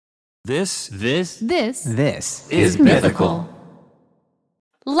This is mythical.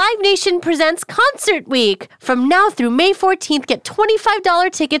 Live Nation presents Concert Week. From now through May 14th, get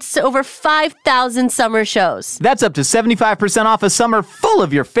 $25 tickets to over 5,000 summer shows. That's up to 75% off a summer full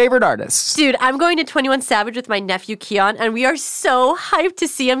of your favorite artists. Dude, I'm going to 21 Savage with my nephew Keon, and we are so hyped to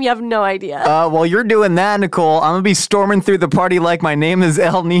see him. You have no idea. While you're doing that, Nicole, I'm going to be storming through the party like my name is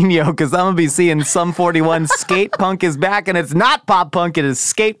El Nino, because I'm going to be seeing Sum 41. Skate punk is back, and it's not pop punk, it is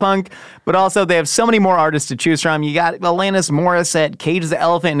skate punk. But also, they have so many more artists to choose from. You got Alanis Morissette, Cage the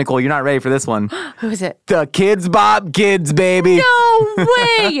Elephant. Nicole, you're not ready for this one. Who is it? The Kids Bob Kids, baby. No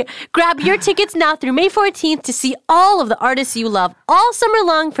way! Grab your tickets now through May 14th to see all of the artists you love all summer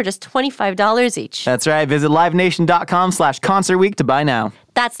long for just $25 each. That's right. Visit livenation.com/concert week to buy now.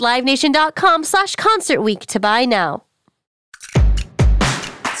 That's livenation.com/concert week to buy now.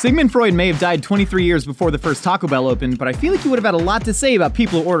 Sigmund Freud may have died 23 years before the first Taco Bell opened, but I feel like you would have had a lot to say about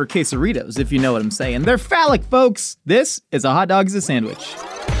people who order quesadillas, if you know what I'm saying. They're phallic, folks. This is a hot dog is a sandwich.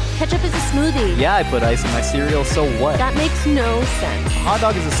 Ketchup is a smoothie. Yeah, I put ice in my cereal, so what? That makes no sense. A hot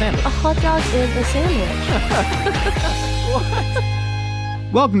dog is a sandwich. A hot dog is a sandwich.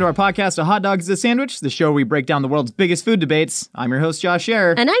 Welcome to our podcast, A Hot Dog is a Sandwich, the show where we break down the world's biggest food debates. I'm your host, Josh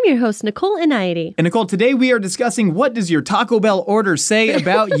Scherer. And I'm your host, Nicole Inaidi. And Nicole, today we are discussing what does your Taco Bell order say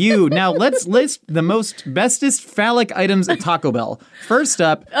about you. Now, let's list the bestest phallic items at Taco Bell. First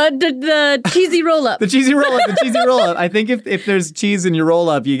up... the cheesy roll-up. The cheesy roll-up. I think if there's cheese in your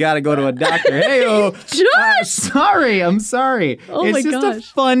roll-up, you gotta go to a doctor. Hey-oh. Josh! I'm sorry. Oh it's my just gosh. a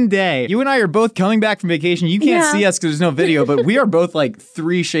fun day. You and I are both coming back from vacation. You can't see us because there's no video, but we are both like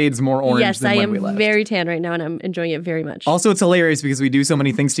 3 shades more orange than when we left. Yes, I am very tan right now, and I'm enjoying it very much. Also, it's hilarious because we do so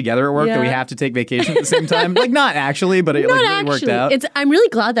many things together at work that we have to take vacation at the same time. Like, not actually, but it really worked out. I'm really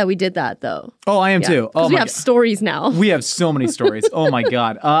glad that we did that, though. Oh, I am too. Oh, we have stories now. We have so many stories. Oh my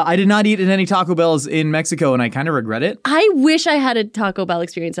God. I did not eat at any Taco Bells in Mexico, and I kind of regret it. I wish I had a Taco Bell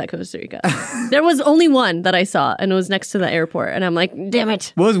experience at Costa Rica. There was only one that I saw, and it was next to the airport, and I'm like, damn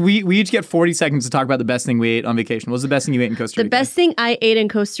it. We each get 40 seconds to talk about the best thing we ate on vacation. What was the best thing you ate in Costa Rica? The best thing I ate in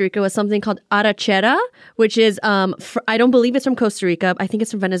Costa Rica was something called arrachera, which is, I don't believe it's from Costa Rica. I think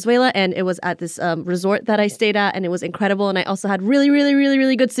it's from Venezuela, and it was at this resort that I stayed at, and it was incredible, and I also had really, really, really,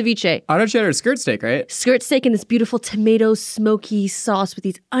 really good ceviche. Arrachera is skirt steak, right? Skirt steak in this beautiful tomato smoky sauce with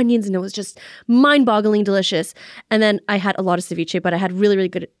these onions, and it was just mind-boggling delicious. And then I had a lot of ceviche, but I had really, really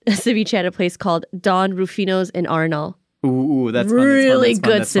good ceviche at a place called Don Rufino's in Arenal. Ooh, that's fun. Really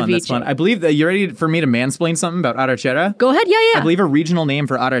good ceviche. That's fun. I believe that you're ready for me to mansplain something about arrachera. Go ahead, yeah. I believe a regional name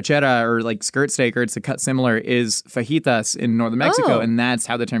for arrachera or like skirt steak, or it's a cut similar, is fajitas in northern Mexico, and that's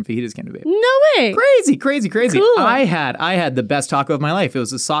how the term fajitas came to be. No way. Crazy. Cool. I had the best taco of my life. It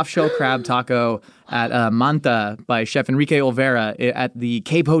was a soft shell crab taco at Manta by Chef Enrique Olvera at the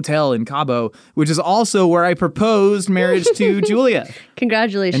Cape Hotel in Cabo, which is also where I proposed marriage to Julia.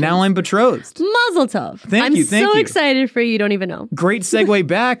 Congratulations. And now I'm betrothed. Mazel tov. Thank you. I'm so excited for you. You don't even know. Great segue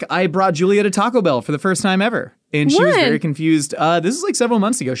back. I brought Julia to Taco Bell for the first time ever. And she was very confused. This is like several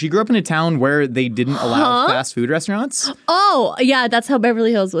months ago. She grew up in a town where they didn't allow fast food restaurants. Oh, yeah, that's how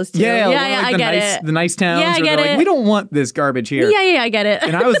Beverly Hills was too. Yeah, I get it. The nice towns Yeah, I where get they're it. like, we don't want this garbage here. Yeah, I get it.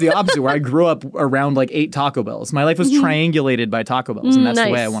 And I was the opposite, where I grew up around like 8 Taco Bells. My life was triangulated by Taco Bells, and that's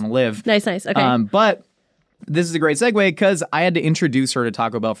the way I want to live. Nice. Okay. But this is a great segue because I had to introduce her to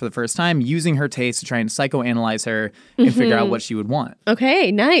Taco Bell for the first time, using her taste to try and psychoanalyze her and figure out what she would want.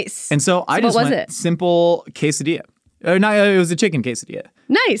 Okay, nice. And so I just went simple quesadilla. It was a chicken quesadilla.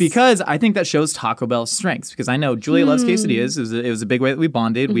 Nice. Because I think that shows Taco Bell's strengths. Because I know Julia loves quesadillas. It was a big way that we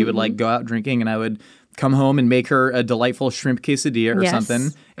bonded. We would like go out drinking, and I would come home and make her a delightful shrimp quesadilla or something.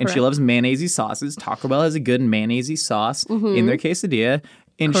 And she loves mayonnaise sauces. Taco Bell has a good mayonnaise sauce in their quesadilla.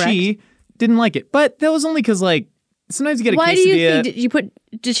 And she didn't like it. But that was only because, like, sometimes you get a quesadilla. Why do you think,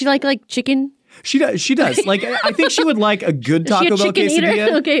 did she like chicken? She does. Like, I think she would like a good Taco Bell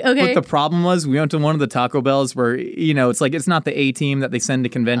quesadilla. Okay. But the problem was we went to one of the Taco Bells where, it's like, it's not the A team that they send to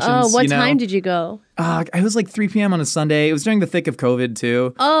conventions. Oh, what time did you go? It was like 3 p.m. on a Sunday. It was during the thick of COVID,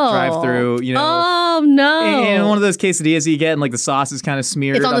 too. Oh. Drive-through, Oh, no. And one of those quesadillas you get, and like the sauce is kind of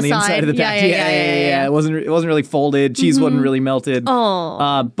smeared on the inside of the pack. Yeah. It wasn't really folded. Cheese wasn't really melted.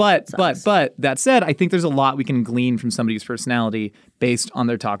 Oh. But that said, I think there's a lot we can glean from somebody's personality based on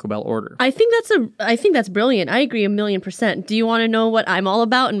their Taco Bell order. I think that's brilliant. I agree 1,000,000%. Do you want to know what I'm all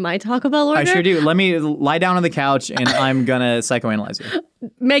about in my Taco Bell order? I sure do. Let me lie down on the couch, and I'm gonna psychoanalyze you.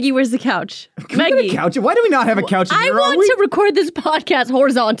 Maggie, where's the couch? Maggie. Couch? Why do we not have a couch in here? I want to record this podcast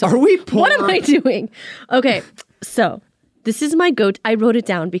horizontal. Are we poor? What am I doing? Okay, so this is my goat. I wrote it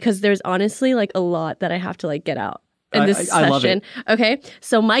down because there's honestly like a lot that I have to like get out. in this I love session. it. Okay,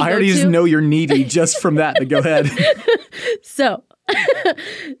 so my I already just know you're needy just from that. But go ahead. So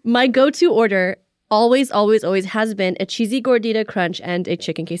my go-to order always has been a cheesy gordita crunch and a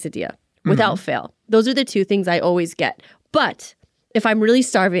chicken quesadilla without fail. Those are the two things I always get. But if I'm really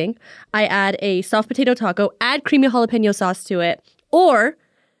starving, I add a soft potato taco, add creamy jalapeno sauce to it, or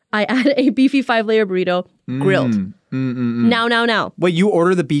I add a beefy 5-layer burrito grilled. Now. Wait, you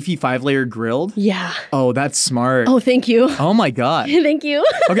order the beefy 5-layer grilled? Yeah. Oh, that's smart. Oh, thank you. Oh my God. Thank you.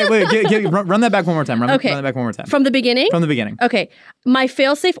 Okay, wait, run that back one more time. Run that back one more time. From the beginning? From the beginning. Okay. My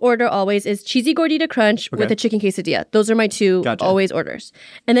fail-safe order always is cheesy gordita crunch with a chicken quesadilla. Those are my two always orders.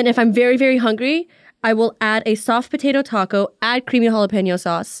 And then if I'm very, very hungry, I will add a soft potato taco, add creamy jalapeno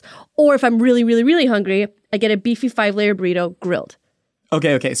sauce. Or if I'm really, really, really hungry, I get a beefy 5-layer burrito grilled.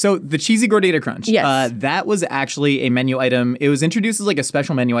 Okay. So the cheesy gordita crunch. Yes. That was actually a menu item. It was introduced as like a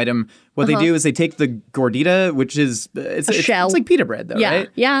special menu item. What they do is they take the gordita, which is it's shell. It's like pita bread though, right?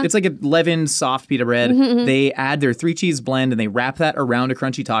 Yeah. It's like a leavened soft pita bread. They add their 3-cheese blend and they wrap that around a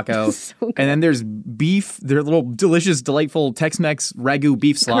crunchy taco. So good. And then there's beef, their little delicious, delightful Tex-Mex ragu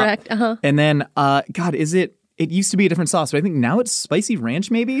beef slop. Correct. And then God, it used to be a different sauce, but I think now it's spicy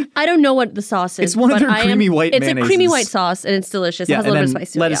ranch, maybe? I don't know what the sauce is. It's one of their creamy white mayonnaises. It's a creamy white mayonnaises. sauce, and it's delicious. Yeah, it has a little bit of and then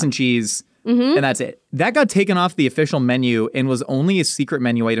spice to lettuce it. and cheese, and that's it. That got taken off the official menu and was only a secret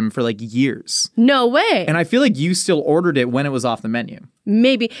menu item for like years. No way. And I feel like you still ordered it when it was off the menu.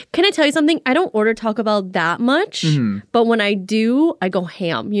 Maybe. Can I tell you something? I don't order Taco Bell that much, but when I do, I go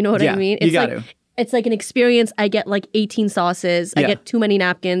ham. You know what I mean? you got to. It's like an experience. I get like 18 sauces. I get too many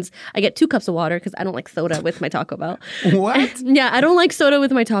napkins. I get 2 cups of water because I don't like soda with my Taco Bell. What? Yeah, I don't like soda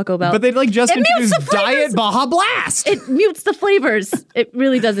with my Taco Bell. But they like just It mutes introduced the flavors. Diet Baja Blast. It mutes the flavors. It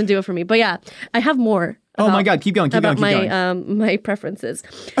really doesn't do it for me. But yeah, I have more. Oh my God, keep going. My preferences.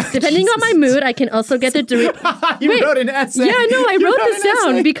 Depending on my mood, I can also get the Doritos. You wrote an essay. Yeah, no, I You wrote wrote this an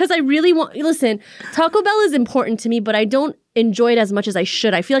down essay. because I really want. Listen, Taco Bell is important to me, but I don't enjoy it as much as I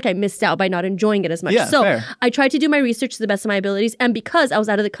should. I feel like I missed out by not enjoying it as much. Yeah, so fair. I tried to do my research to the best of my abilities, and because I was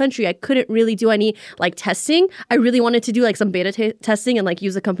out of the country, I couldn't really do any like testing. I really wanted to do like some beta testing and like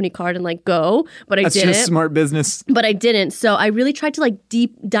use a company card and like go, but I That's didn't. just smart business. But I didn't. So I really tried to like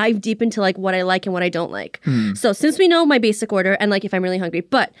dive deep into like what I like and what I don't like. So since we know my basic order and like if I'm really hungry,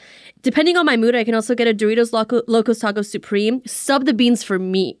 but depending on my mood, I can also get a Doritos Locos Taco Supreme. Sub the beans for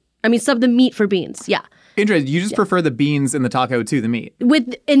meat. I mean, sub the meat for beans. Yeah. Interesting. You just prefer the beans in the taco to the meat.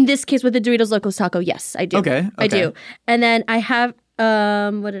 In this case, with the Doritos Locos Taco, yes, I do. Okay. I do. And then I have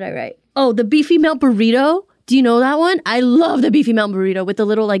what did I write? Oh, the beefy melt burrito. Do you know that one? I love the beefy melt burrito with the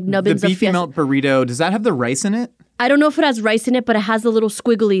little like nubbins The of beefy fiesta. melt burrito, does that have the rice in it? I don't know if it has rice in it, but it has the little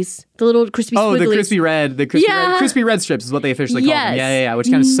squigglies, the little crispy squigglies. Oh, the crispy red strips is what they officially call them. Yes. Yeah, which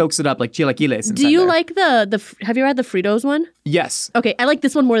kind of soaks it up like chilaquiles. Do you like the have you ever had the Fritos one? Yes. Okay, I like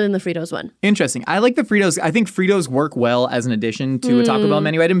this one more than the Fritos one. Interesting. I like the Fritos. I think Fritos work well as an addition to a Taco Bell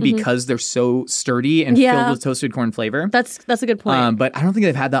menu item because they're so sturdy and filled with toasted corn flavor. That's a good point. But I don't think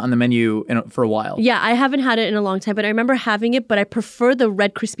they've had that on the menu for a while. Yeah, I haven't had it in a long time, but I remember having it, but I prefer the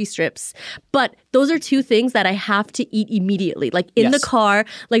red crispy strips. But those are two things that I have to eat immediately. Like in the car,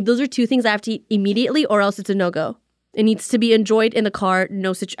 like those are two things I have to eat immediately or else it's a no-go. It needs to be enjoyed in the car.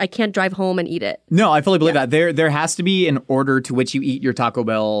 I can't drive home and eat it. No, I fully believe that. There has to be an order to which you eat your Taco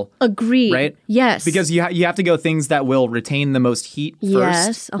Bell. Agreed. Right? Yes. Because you have to go things that will retain the most heat first.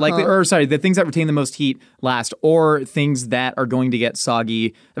 Yes, Like the things that retain the most heat last, or things that are going to get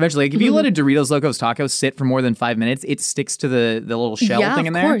soggy eventually. Like if you let a Doritos Locos Taco sit for more than 5 minutes, it sticks to the little shell thing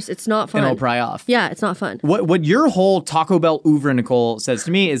in there. of course. It's not fun. And it'll pry off. Yeah, it's not fun. What your whole Taco Bell oeuvre, Nicole, says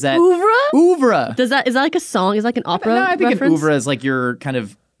to me is that Oeuvre? Oeuvre. Is that like a song? Is that like an opera No, I think reference? an oeuvre is like your kind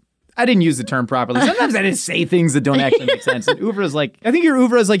of. I didn't use the term properly. Sometimes I just say things that don't actually make sense. An oeuvre is like, I think your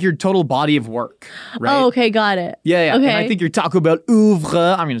oeuvre is like your total body of work, right? Oh, okay, got it. Yeah. Okay. And I think your Taco Bell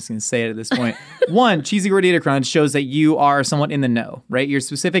oeuvre, I'm just going to say it at this point. One, cheesy gordita crunch shows that you are somewhat in the know, right? You're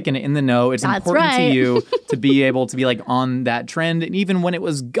specific and in the know. It's That's important right. to you to be able to be like on that trend. And even when it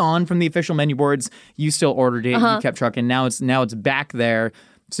was gone from the official menu boards, you still ordered it. You kept trucking. Now it's back there.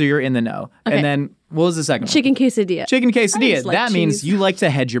 So you're in the know. Okay. And then what was the second one? Chicken quesadilla. Chicken quesadilla. just like That means cheese. you like to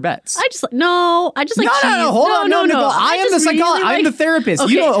hedge your bets. I just like cheese. No, hold on. No, Nicole. I am the just psychologist. really I'm the like- therapist.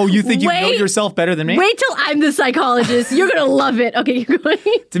 Okay, You think you know wait. yourself better than me? Wait till I'm the psychologist. You're gonna love it. Okay, you're going.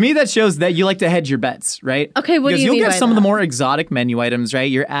 To me, that shows that you like to hedge your bets, right? Okay, what do because you you'll mean get by some of the that? more exotic menu items, right?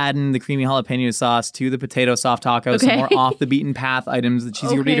 You're adding the creamy jalapeno sauce to the potato soft taco, some Okay. more off the beaten path items. The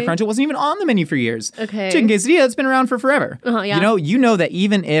cheesy Okay. gordita crunch, it wasn't even on the menu for years. Okay. Chicken quesadilla, it's been around for forever. Yeah. You know that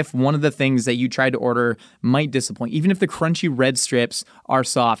even if one of the things that you tried to order might disappoint. Even if the crunchy red strips are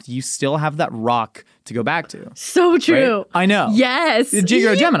soft, you still have that rock to go back to. So true. Right? I know. Yes.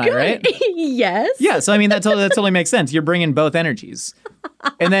 You're a Gemini, right? Yes. Yeah, so I mean that totally makes sense. You're bringing both energies.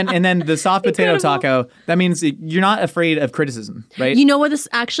 And then the soft potato taco, that means you're not afraid of criticism, right? You know what this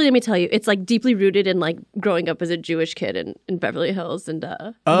actually, let me tell you, it's like deeply rooted in like growing up as a Jewish kid in Beverly Hills and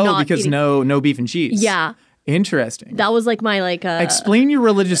because no beef and cheese. Yeah. Interesting. That was like my Explain your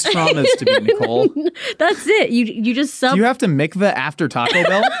religious traumas to me, Nicole. That's it. You just Do you have to mikveh after Taco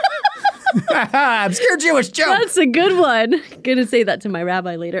Bell? Obscure Jewish joke. That's a good one. Gonna say that to my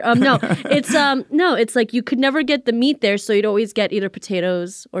rabbi later. It's like you could never get the meat there, so you'd always get either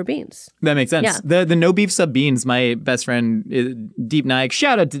potatoes or beans. That makes sense. Yeah. The no beef sub beans, my best friend Deep Naik,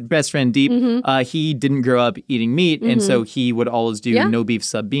 shout out to best friend Deep. He didn't grow up eating meat, and so he would always do no beef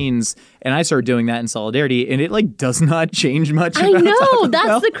sub beans. And I started doing that in solidarity, and it like does not change much. I know,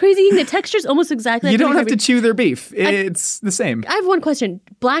 that's the crazy thing. The texture's almost exactly like you don't have to chew their beef. It's the same. I have one question: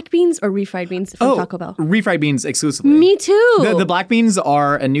 black beans or refried beans from Taco Bell? Refried beans exclusively. Me too. The black beans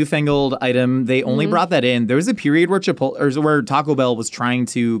are a newfangled item. They only brought that in. There was a period where where Taco Bell was trying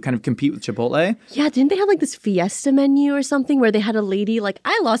to kind of compete with Chipotle. Yeah, didn't they have like this fiesta menu or something where they had a lady like,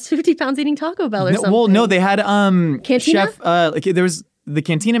 I lost 50 pounds eating Taco Bell or something? Well, no, they had Cantina? chef. There was the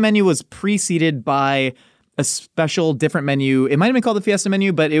Cantina menu was preceded by a special different menu. It might have been called the Fiesta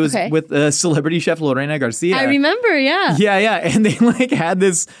menu, but it was with celebrity chef Lorena Garcia. I remember, yeah. Yeah. And they like had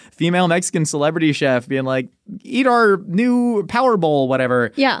this female Mexican celebrity chef being like, eat our new Power Bowl,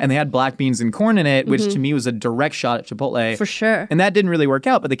 whatever. Yeah. And they had black beans and corn in it, which to me was a direct shot at Chipotle. For sure. And that didn't really work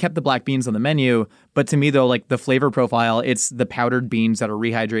out, but they kept the black beans on the menu. But to me, though, like the flavor profile, it's the powdered beans that are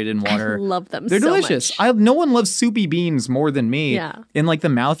rehydrated in water. I love them. They're so delicious. much. No one loves soupy beans more than me. Yeah. And like the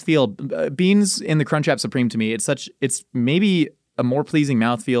mouthfeel, beans in the Crunchwrap Supreme to me, it's maybe a more pleasing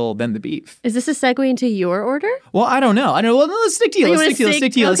mouthfeel than the beef. Is this a segue into your order? Well, I don't know. Well, let's stick to you. Let's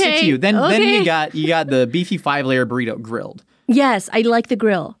stick to you. Then you got the beefy 5-layer burrito grilled. Yes, I like the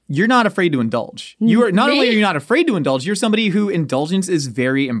grill. You're not afraid to indulge. You are not only are you not afraid to indulge, you're somebody who indulgence is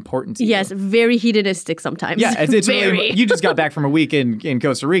very important to you. Yes, very hedonistic sometimes. Yeah, it's very. really, you just got back from a week in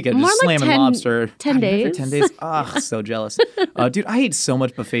Costa Rica, More just like slamming 10 lobster. 10 days. 10 days. So jealous. Dude, I ate so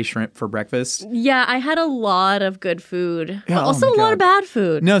much buffet shrimp for breakfast. Yeah, I had a lot of good food. Yeah, But also a lot of bad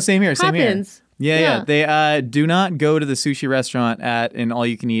food. No, same here. Happens. Yeah. They do not go to the sushi restaurant at an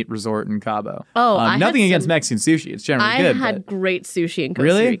all-you-can-eat resort in Cabo. Oh, nothing against Mexican sushi. It's generally good. I had great sushi in Costa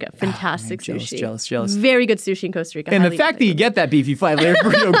Really? Rica. Fantastic sushi. Jealous. Very good sushi in Costa Rica. And the fact that you get that beefy 5-layer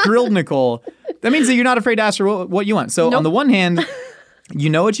burrito grilled, Nicole, that means that you're not afraid to ask her what you want. So on the one hand, you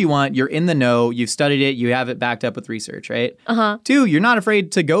know what you want. You're in the know. You've studied it. You have it backed up with research, right? 2, you're not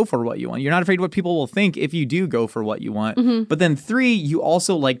afraid to go for what you want. You're not afraid what people will think if you do go for what you want. But then 3, you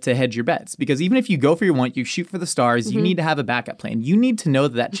also like to hedge your bets because even if you go for your want, you shoot for the stars, you need to have a backup plan. You need to know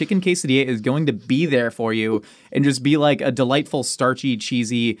that chicken quesadilla is going to be there for you and just be like a delightful, starchy,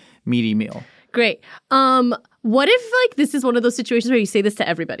 cheesy, meaty meal. Great. What if like this is one of those situations where you say this to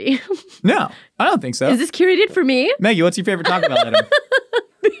everybody? No, I don't think so. Is this curated for me? Maggie, what's your favorite Taco Bell item?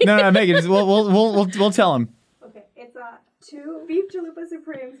 No, Maggie, we'll tell him. Okay, it's 2 beef chalupa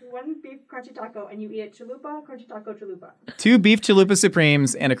supremes, 1 beef crunchy taco, and you eat it chalupa, crunchy taco, chalupa. 2 beef chalupa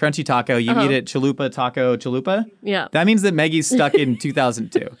supremes and a crunchy taco. You eat it chalupa, taco, chalupa. Yeah. That means that Maggie's stuck in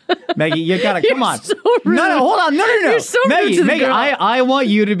 2002. Maggie, you gotta come on. So rude. No, hold on. No. You're so rude Maggie, to the girl. I want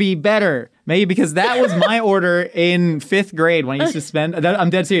you to be better. Maggie, because that was my order in 5th grade when I used to spend.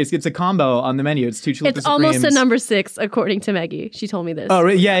 I'm dead serious. It's a combo on the menu. It's 2 chalupa supremes. It's almost a number 6, according to Maggie. She told me this. Oh,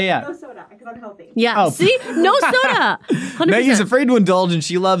 really? Yeah. No soda, because I'm healthy. Yeah. Oh. See? No soda. 100%. Maggie's afraid to indulge, and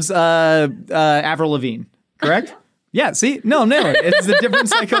she loves Avril Lavigne. Correct? Yeah, see? No, it's a different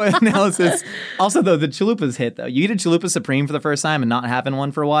psychoanalysis. Also, though, the chalupas hit, though. You eat a chalupa supreme for the first time and not having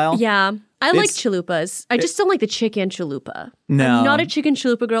one for a while. Yeah. I like chalupas. I just don't like the chicken chalupa. No. I'm not a chicken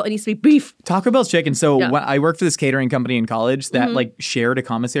chalupa girl. It needs to be beef. Taco Bell's chicken. So Yeah. when I worked for this catering company in college that like shared a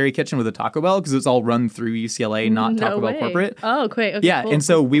commissary kitchen with a Taco Bell because it was all run through UCLA, not Taco Bell corporate. Oh, great. Okay, Yeah, cool. and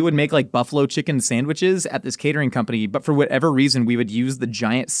so we would make like buffalo chicken sandwiches at this catering company, but for whatever reason, we would use the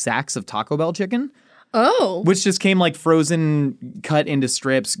giant sacks of Taco Bell chicken. Oh. Which just came like frozen, cut into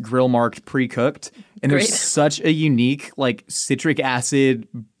strips, grill marked, pre-cooked. And Great. there's such a unique, like, citric acid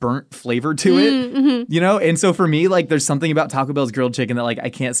burnt flavor to it, you know? And so for me, like, there's something about Taco Bell's grilled chicken that, like, I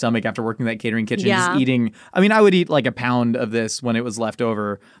can't stomach after working in that catering kitchen. Yeah. Just eating, I mean, I would eat, like, a pound of this when it was left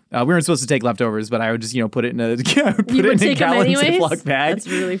over. We weren't supposed to take leftovers, but I would just, put it in a, gallon Ziploc bag. That's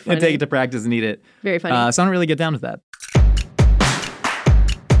really funny. And take it to practice and eat it. Very funny. So I don't really get down with that.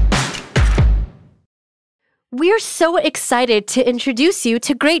 We're so excited to introduce you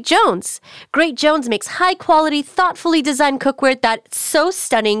to Great Jones. Great Jones makes high-quality, thoughtfully designed cookware that's so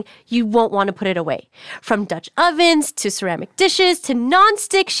stunning you won't want to put it away. From Dutch ovens to ceramic dishes to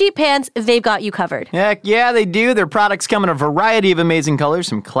non-stick sheet pans, they've got you covered. Heck yeah, they do. Their products come in a variety of amazing colors,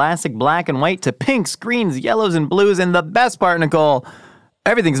 from classic black and white to pinks, greens, yellows, and blues. And the best part, Nicole,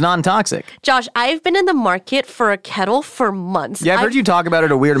 everything's non-toxic. Josh, I've been in the market for a kettle for months. Yeah, I've heard you talk about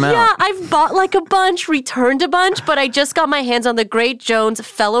it a weird amount. Yeah, I've bought like a bunch, returned a bunch, but I just got my hands on the Great Jones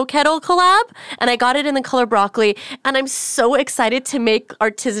Fellow Kettle collab, and I got it in the color broccoli, and I'm so excited to make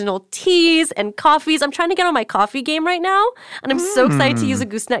artisanal teas and coffees. I'm trying to get on my coffee game right now, and I'm so excited to use a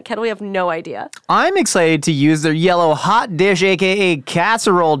gooseneck kettle. You have no idea. I'm excited to use their yellow hot dish, aka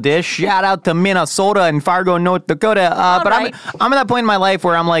casserole dish. Shout out to Minnesota and Fargo, North Dakota. But right. I'm at that point in my life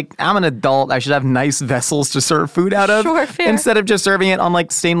where I'm like, I'm an adult. I should have nice vessels to serve food out of. Sure, fair. Instead of just serving it on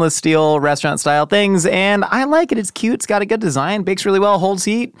like stainless steel restaurant style things. And I like it. It's cute. It's got a good design. Bakes really well. Holds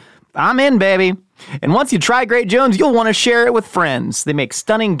heat. I'm in, baby. And once you try Great Jones, you'll want to share it with friends. They make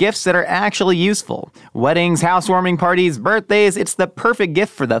stunning gifts that are actually useful. Weddings, housewarming parties, birthdays. It's the perfect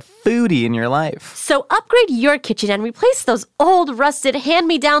gift for the foodie in your life. So upgrade your kitchen and replace those old, rusted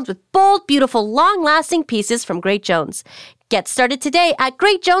hand-me-downs with bold, beautiful, long-lasting pieces from Great Jones. Get started today at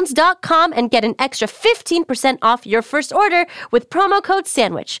greatjones.com and get an extra 15% off your first order with promo code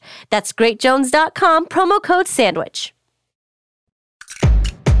SANDWICH. That's greatjones.com, promo code SANDWICH.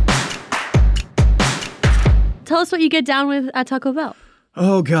 Tell us what you get down with at Taco Bell.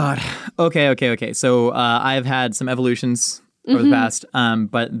 Oh, God. Okay. So I've had some evolutions over the past,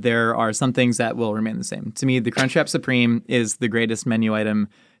 but there are some things that will remain the same. To me, the Crunchwrap Supreme is the greatest menu item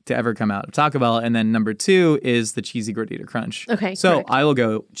to ever come out of Taco Bell. And then number 2 is the Cheesy Gordita Crunch. Okay, So correct. I will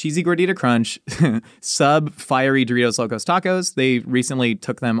go Cheesy Gordita Crunch, sub Fiery Doritos Locos Tacos. They recently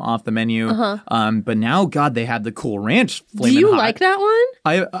took them off the menu. But now, God, they have the Cool Ranch Do Flamin' you Hot. like that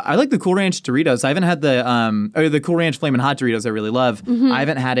one? I like the Cool Ranch Doritos. I haven't had the Cool Ranch Flamin' Hot Doritos I really love. I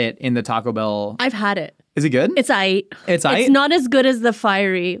haven't had it in the Taco Bell. I've had it. Is it good? It's aight. It's aight? It's not as good as the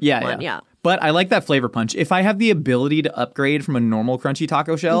fiery one. Yeah. But I like that flavor punch. If I have the ability to upgrade from a normal crunchy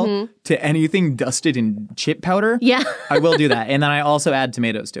taco shell to anything dusted in chip powder, Yeah. I will do that. And then I also add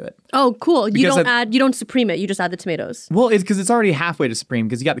tomatoes to it. Oh, cool. You Because don't you don't supreme it. You just add the tomatoes. Well, it's because it's already halfway to Supreme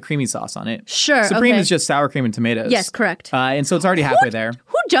because you got the creamy sauce on it. Sure. Supreme okay. is just sour cream and tomatoes. Yes, correct. And so it's already halfway there.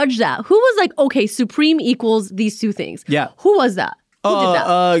 Who judged that? Who was like, okay, supreme equals these two things? Yeah. Who was that? Who did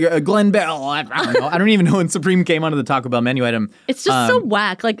that? Glenn Bell. I don't know. I don't even know when Supreme came onto the Taco Bell menu item. It's just so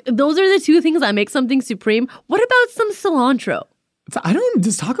whack. Like, those are the two things that make something supreme. What about some cilantro?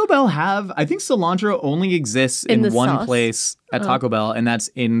 Does Taco Bell have, I think cilantro only exists In in the one sauce? place at Taco Bell, and that's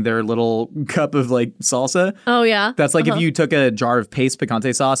in their little cup of like salsa. Oh, yeah? That's like if you took a jar of paste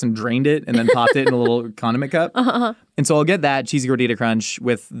picante sauce and drained it and then popped it in a little condiment cup. And so I'll get that Cheesy Gordita Crunch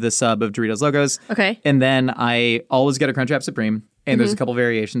with the sub of Doritos Locos. Okay. And then I always get a Crunchwrap Supreme. And there's a couple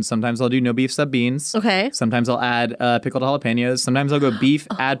variations. Sometimes I'll do no beef sub beans. Okay. Sometimes I'll add pickled jalapenos. Sometimes I'll go beef,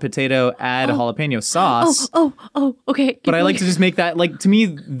 add potato, add a jalapeno sauce. Oh, okay. But I like to just make that, like, to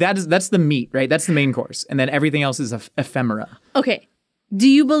me, that's the meat, right? That's the main course. And then everything else is ephemera. Okay. Do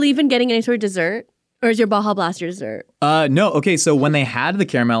you believe in getting any sort of dessert? Or is your Baja Blast your dessert? No. Okay, so when they had the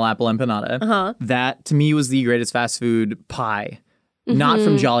caramel apple empanada, that to me was the greatest fast food pie. Not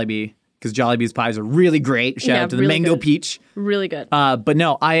from Jollibee, because Jollibee's pies are really great. Shout Yeah, out to the really mango good. peach. Really good. But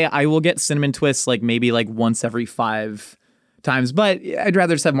no, I will get cinnamon twists like maybe like once every 5 times, but I'd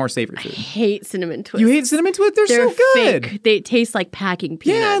rather just have more savory food. Hate cinnamon twists. You hate cinnamon twists? They're so good. fake. They taste like packing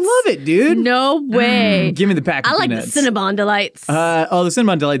peanuts. Yeah, I love it, dude. No way. Give me the pack of I like peanuts. the Cinnabon Delights. The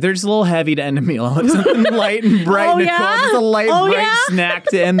Cinnabon Delight. They're just a little heavy to end a meal. I want something light and bright, Oh, Nicole. yeah? Just a light, Oh, bright yeah? snack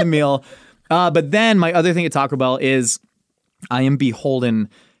to end the meal. But then my other thing at Taco Bell is I am beholden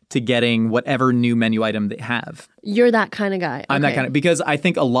to getting whatever new menu item they have. You're that kind of guy. I'm that Okay. kind of, because I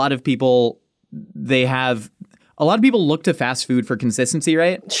think a lot of people look to fast food for consistency,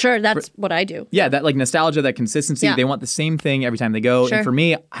 right? Sure, that's what I do. Yeah, that like nostalgia, that consistency. Yeah. They want the same thing every time they go. Sure. And for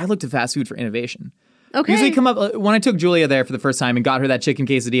me, I look to fast food for innovation. Okay. Usually come up when I took Julia there for the first time and got her that chicken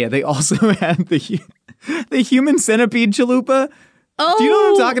quesadilla. They also had the human centipede chalupa. Oh, do you know what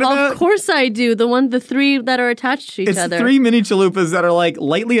I'm talking about? Of course I do. The 3 that are attached to each It's other. 3 mini chalupas that are like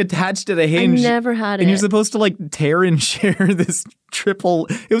lightly attached at a hinge. never had And you're it. supposed to like tear and share this triple.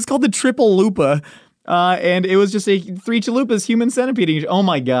 It was called the triple lupa. and it was just a 3 chalupas human centipede. Oh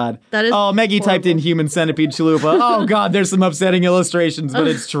my God. That is Oh, Maggie typed in human centipede chalupa. Oh God, there's some upsetting illustrations, but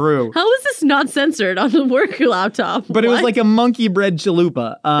it's true. How is this not censored on the work laptop? But it was like a monkey bread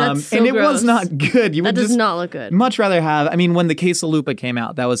chalupa. That's so and it gross. was not good. You That would does just not look good. much rather have, I mean, when the quesalupa came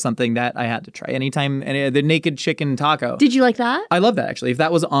out, that was something that I had to try. Anytime, the naked chicken taco. Did you like that? I love that, actually. If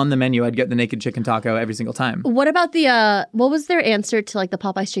that was on the menu, I'd get the naked chicken taco every single time. What about the what was their answer to like the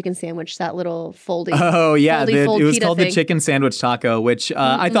Popeyes chicken sandwich? That little folding. Oh yeah, foldy fold it was pita called thing. the chicken sandwich taco, which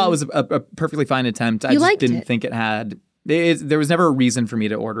I thought was a perfectly fine attempt. I just liked didn't it. think it had. There was never a reason for me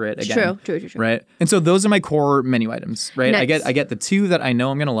to order it again. True. Right, and so those are my core menu items. Right, Nice. I get the 2 that I know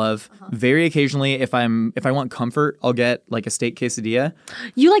I'm gonna love. Very occasionally, if I want comfort, I'll get like a steak quesadilla.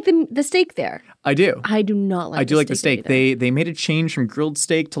 You like the steak there? I do. I do not like. I do like the steak. They made a change from grilled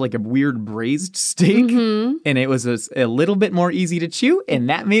steak to like a weird braised steak, and it was a little bit more easy to chew, and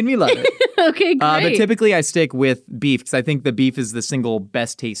that made me love it. Okay, great. But typically I stick with beef because I think the beef is the single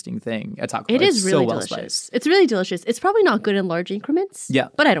best tasting thing at Taco Bell. It is It's really so well delicious. spiced. It's really delicious. It's probably not good in large increments. Yeah.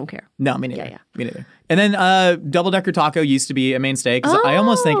 But I don't care. No, me neither. Yeah. Me neither. And then double decker taco used to be a mainstay because I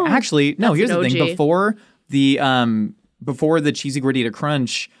almost think actually no. That's Here's an the thing: OG. before the cheesy gordita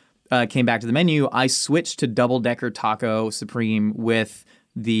crunch came back to the menu, I switched to double decker taco supreme with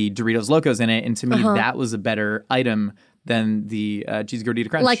the Doritos Locos in it, and to me that was a better item than the cheesy gordita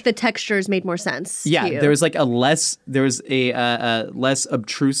crunch. Like the textures made more sense. Yeah, to you. there was a less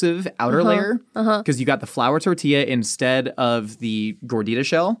obtrusive outer layer because you got the flour tortilla instead of the gordita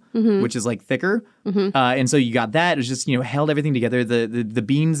shell, which is like thicker. And so you got that. It was just, held everything together. The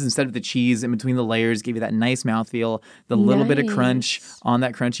beans instead of the cheese in between the layers gave you that nice mouthfeel, the little bit of crunch on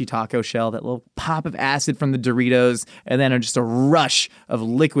that crunchy taco shell, that little pop of acid from the Doritos, and then just a rush of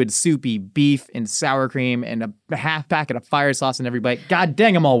liquid soupy beef and sour cream and a half packet of fire sauce in every bite. God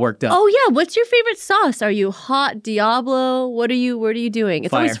dang, I'm all worked up. Oh yeah, what's your favorite sauce? Are you hot Diablo? What are you doing?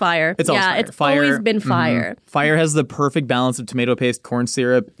 It's always fire. It's always yeah, fire. it's Fire, always been fire. Fire has the perfect balance of tomato paste, corn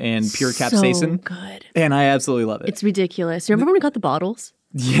syrup, and pure capsaicin. So good. And I absolutely love it. It's ridiculous. You remember when we got the bottles?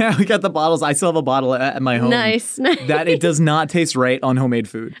 Yeah, we got the bottles. I still have a bottle at my home. Nice. That it does not taste right on homemade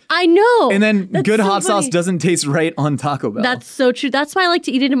food. I know. And then That's good so hot sauce funny. doesn't taste right on Taco Bell. That's so true. That's why I like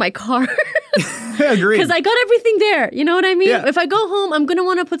to eat it in my car. Agreed. Because I got everything there. You know what I mean? Yeah. If I go home, I'm going to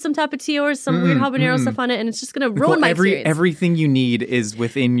want to put some tapatio or some weird habanero stuff on it, and it's just going to ruin my experience. Everything you need is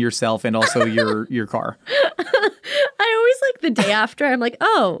within yourself and also your car. I always like the day after. I'm like,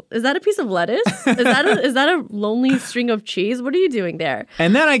 oh, is that a piece of lettuce? Is that a lonely string of cheese? What are you doing there?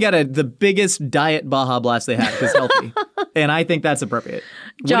 And then I got the biggest diet Baja Blast they have because healthy. And I think that's appropriate.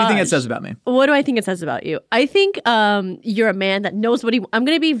 What do you think it Josh. says about me? What do I think it says about you? I think you're a man that knows what he. I'm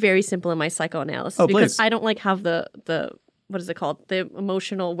going to be very simple in my psychoanalysis because please. I don't have the what is it called? The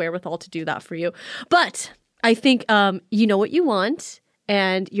emotional wherewithal to do that for you. But I think you know what you want.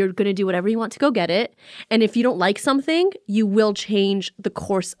 And you're going to do whatever you want to go get it. And if you don't like something, you will change the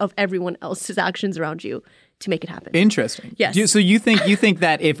course of everyone else's actions around you to make it happen. Interesting. Yes. So you think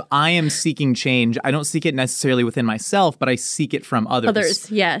that if I am seeking change, I don't seek it necessarily within myself, but I seek it from others.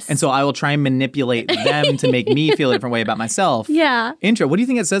 Others, yes. And so I will try and manipulate them to make me feel a different way about myself. Yeah. Intro, what do you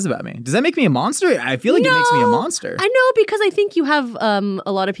think it says about me? Does that make me a monster? I feel like it makes me a monster. I know, because I think you have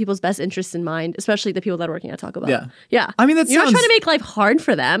a lot of people's best interests in mind, especially the people that are working at Taco Bell. Yeah. Yeah. I mean, that you're not sounds- trying to make life hard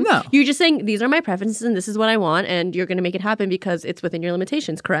for them. No. You're just saying, these are my preferences and this is what I want, and you're going to make it happen because it's within your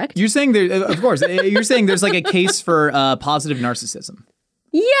limitations, correct? You're saying there, of course, you're saying there's like a case for positive narcissism.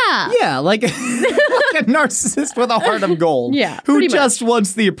 Yeah. Yeah, like, like a narcissist with a heart of gold. Yeah, Who pretty just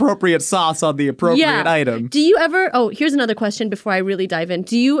wants the appropriate sauce on the appropriate item. Do you ever, here's another question before I really dive in.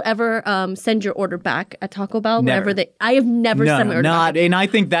 Do you ever send your order back at Taco Bell? Never. Whenever I have never sent my order back. And I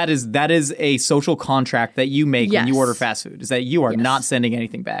think that is a social contract that you make when you Yes. order fast food, is that you are not sending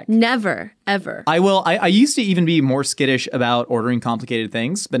anything back. Never, ever. I used to even be more skittish about ordering complicated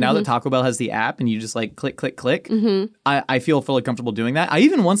things, but now Mm-hmm. that Taco Bell has the app and you just like click, click, click, I feel fully comfortable doing that. I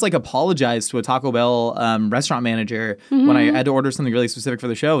even once like apologized to a Taco Bell restaurant manager when I had to order something really specific for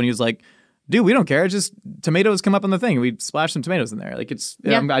the show, and he was like, dude, we don't care. It's just tomatoes come up on the thing. We splash some tomatoes in there. Like I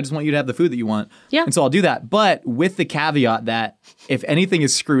just want you to have the food that you want. Yeah. And so I'll do that. But with the caveat that if anything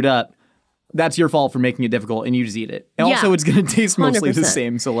is screwed up, that's your fault for making it difficult and you just eat it. And Yeah. also it's going to taste mostly the 100%.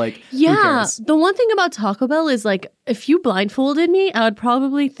 same. So like, who Yeah. cares? The one thing about Taco Bell is like, if you blindfolded me, I would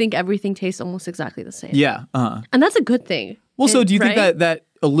probably think everything tastes almost exactly the same. Yeah. Uh-huh. And that's a good thing. Well, so do you right? think that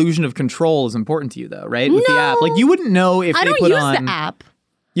illusion of control is important to you though, right? With the app. No. Like you wouldn't know if I they don't put use on the app.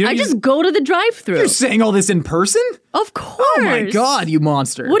 You know, I just go to the drive-thru. You're saying all this in person? Of course. Oh my God, you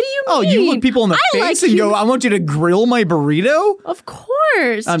monster. What do you Oh, you mean? look people in the I face like and go, human- I want you to grill my burrito? Of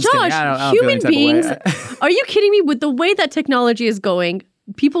course. I'm just kidding. Josh, I don't feel any human type of way. beings. Are you kidding me? With the way that technology is going,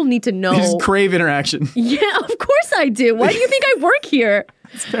 people need to know. I just crave interaction. Yeah, of course I do. Why do you think I work here?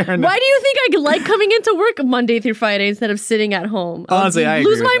 Fair enough. Why do you think I like coming into work Monday through Friday instead of sitting at home? Honestly, I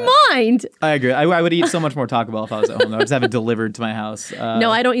lose agree with my mind. I agree. I would eat so much more Taco Bell if I was at home. Though. I'd just have it delivered to my house.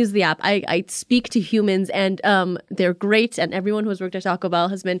 No, I don't use the app. I speak to humans, and they're great. And everyone who has worked at Taco Bell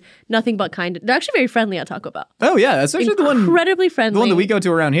has been nothing but kind. They're actually very friendly at Taco Bell. Oh yeah, especially the one Incredibly friendly. the one that we go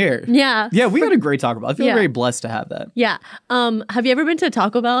to around here. Yeah. Yeah, we got a great Taco Bell. I feel Yeah. very blessed to have that. Yeah. Have you ever been to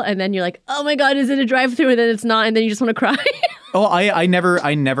Taco Bell and then you're like, oh my God, is it a drive-thru? And then it's not, and then you just want to cry? Oh, I never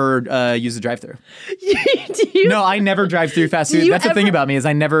use the drive-thru. Do you? No, I never drive through fast Do food. you That's the thing ever- about me is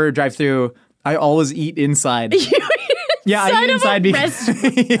I never drive through. I always eat inside. Yeah, I eat inside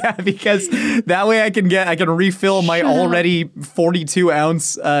because that way I can refill my already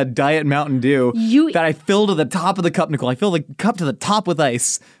 42-ounce Diet Mountain Dew that I fill to the top of the cup, Nicole. I fill the cup to the top with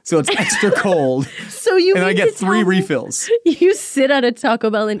ice, so it's extra cold. So you and I mean get to 3 tell me refills. You sit at a Taco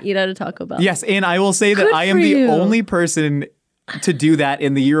Bell and eat at a Taco Bell. Yes, and I will say that Good I am for the you. only person to do that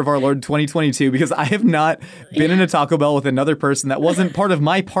in the year of our Lord 2022 because I have not been in a Taco Bell with another person that wasn't part of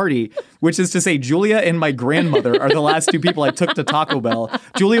my party, which is to say Julia and my grandmother are the last 2 people I took to Taco Bell.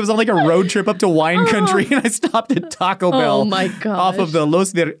 Julia was on like a road trip up to wine country and I stopped at Taco Bell. Oh my gosh. Off of the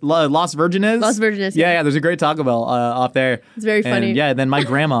Los Virgenes. Los Virgenes, Yeah, yeah. yeah, there's a great Taco Bell off there. It's very funny. And yeah, then my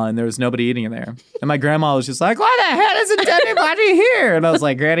grandma and there was nobody eating in there. And my grandma was just like, why the hell isn't anybody here? And I was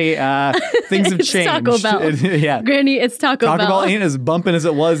like, Granny, things have It's changed. Taco Bell. Yeah. Granny, it's Taco Bell. Taco Bell ain't as bumping as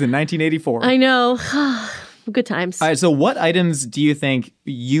it was in 1984. I know. Good times. All right, so what items do you think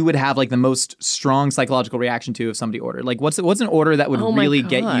you would have like the most strong psychological reaction to if somebody ordered? Like, what's an order that would Oh my really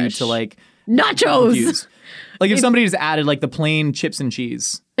get you gosh. to like Nachos. confused? Like if somebody just added like the plain chips and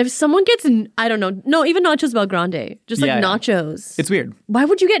cheese, If someone gets, I don't know, no, even nachos Belgrande, just like Yeah. nachos. it's weird. Why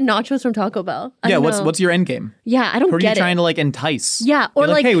would you get nachos from Taco Bell? I Yeah, don't what's know. what's your end game? Yeah, I don't Who are you get trying it. to like entice? Yeah, or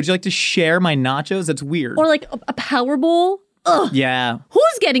You're like- hey, would you like to share my nachos? That's weird. Or like a Power Bowl. Ugh. yeah.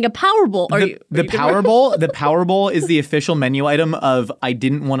 Who's getting a Power Bowl? Are you? The Power Bowl, the Power Bowl is the official menu item of I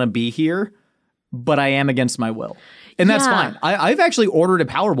didn't want to be here, but I am against my will. And that's Yeah. fine. I've actually ordered a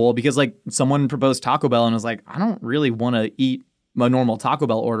Power Bowl because like someone proposed Taco Bell and I was like, I don't really want to eat my normal Taco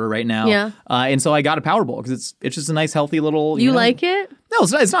Bell order right now. Yeah. And so I got a Power Bowl because it's just a nice healthy little. You know- like it? No,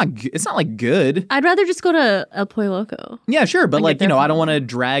 it's not like good. I'd rather just go to El Pollo Loco. Yeah, sure, but like their I don't Power want to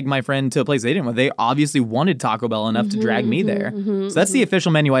drag my friend to a place they didn't want. They obviously wanted Taco Bell enough to drag me there. So that's the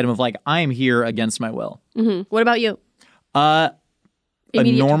official menu item of like I am here against my will. What about you? A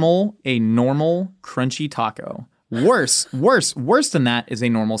Immediate- normal crunchy taco. Worse than that is a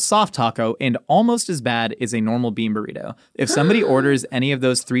normal soft taco, and almost as bad is a normal bean burrito. If somebody orders any of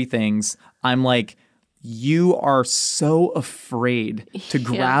those 3 things, I'm like, you are so afraid to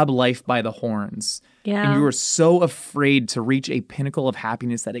grab life by the horns. Yeah. And you are so afraid to reach a pinnacle of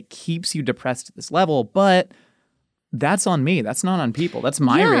happiness that it keeps you depressed at this level, but that's on me. That's not on people. That's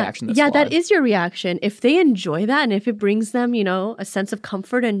my reaction. That's that flawed. is your reaction. If they enjoy that and if it brings them, a sense of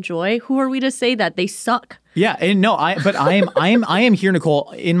comfort and joy, who are we to say that they suck? Yeah, and no, I am here,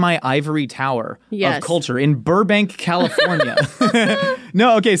 Nicole, in my ivory tower Yes. of culture in Burbank, California.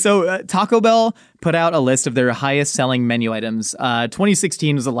 No, okay, so Taco Bell put out a list of their highest selling menu items.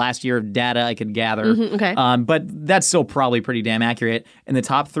 2016 was the last year of data I could gather. okay. But that's still probably pretty damn accurate. And the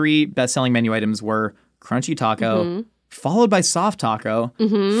top 3 best selling menu items were crunchy taco, followed by soft taco,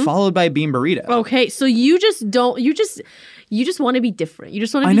 followed by bean burrito. Okay, so you just want to be different. You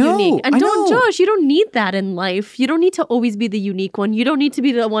just want to I be know, unique. And I don't, know. Josh, you don't need that in life. You don't need to always be the unique one. You don't need to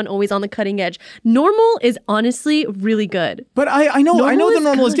be the one always on the cutting edge. Normal is honestly really good. But I know Normal the is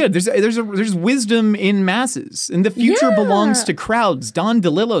normal is good. good. There's wisdom in masses, and the future Yeah. belongs to crowds. Don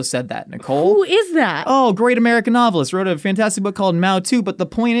DeLillo said that, Nicole. Who is that? Oh, great American novelist, wrote a fantastic book called Mao Too. But the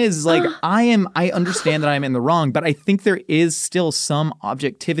point is, like, I understand that I'm in the wrong, but I think there is still some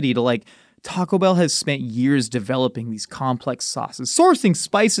objectivity to like. Taco Bell has spent years developing these complex sauces, sourcing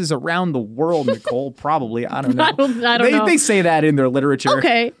spices around the world, Nicole, probably. I don't know. I don't know. They say that in their literature.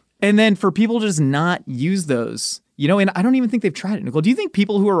 Okay. And then for people to just not use those, and I don't even think they've tried it, Nicole. Do you think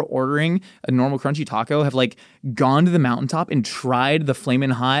people who are ordering a normal crunchy taco have like gone to the mountaintop and tried the Flamin'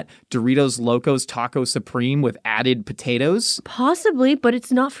 Hot Doritos Locos Taco Supreme with added potatoes? Possibly, but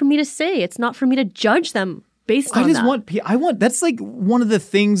it's not for me to say. It's not for me to judge them based on that. I want that's like one of the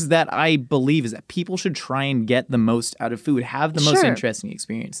things that I believe is that people should try and get the most out of food, have the most Sure. interesting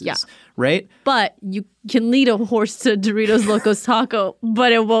experiences. Yeah. Right? But you can lead a horse to Doritos Locos Taco,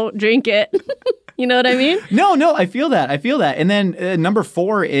 but it won't drink it. You know what I mean? No, I feel that. And then number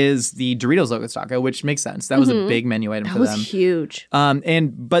 4 is the Doritos Locos Taco, which makes sense. That was a big menu item That for was them. huge.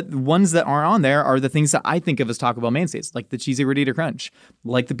 But the ones that aren't on there are the things that I think of as Taco Bell mainstays, like the Cheesy Gordita Crunch,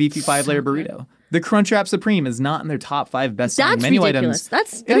 like the beefy 5-layer burrito. The Crunchwrap Supreme is not in their top 5 best-selling That's menu ridiculous.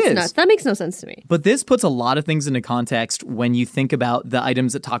 items. That's is. nuts. That makes no sense to me. But this puts a lot of things into context when you think about the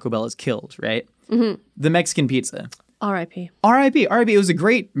items that Taco Bell has killed, right? Mm-hmm. The Mexican pizza. R.I.P. R.I.P. It was a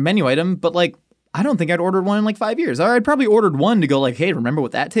great menu item, but like, I don't think I'd ordered one in like 5 years. Or I'd probably ordered one to go like, hey, remember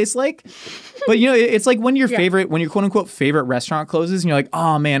what that tastes like? But you know, it's like when your quote unquote favorite restaurant closes and you're like,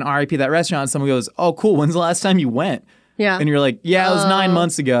 oh man, RIP that restaurant. And someone goes, oh cool, when's the last time you went? Yeah. And you're like, yeah, it was 9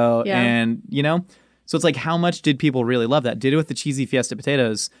 months ago. Yeah. And you know, so it's like, how much did people really love that? Did it with the cheesy Fiesta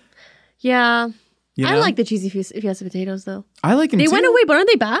potatoes. Yeah. You I know? like the cheesy Fiesta potatoes though. I like them They too. went away, but aren't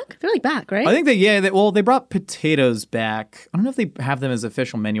they back? They're like back, right? I think they brought potatoes back. I don't know if they have them as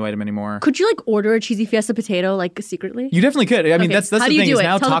official menu item anymore. Could you like order a cheesy Fiesta potato like secretly? You definitely could. I mean, Okay. that's How the do you thing do is it?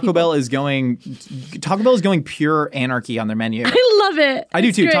 now Tell the Taco Bell is going pure anarchy on their menu. I love it. I do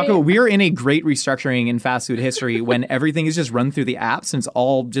It's too. great. Taco Bell, we are in a great restructuring in fast food history when everything is just run through the apps and it's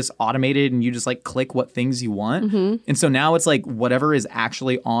all just automated and you just like click what things you want. Mm-hmm. And so now it's like whatever is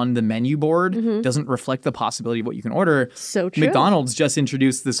actually on the menu board doesn't reflect the possibility of what you can order. So true. McDonald's just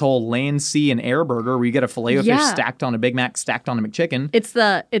introduced this whole land, sea, and air burger where you get a filet of fish Yeah. stacked on a Big Mac, stacked on a McChicken. It's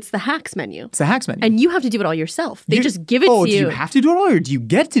the Hacks menu. It's a Hacks menu. And you have to do it all yourself. They just give it to do you. you have to do it all or do you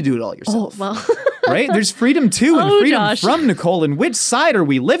get to do it all Oh, yourself? well, Right? There's freedom to and Oh, freedom Josh. from, Nicole. And which side are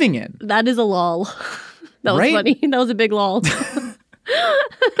we living in? that is a lol. That was Right? funny. That was a big lol.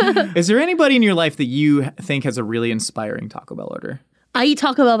 Is there anybody in your life that you think has a really inspiring Taco Bell order? I eat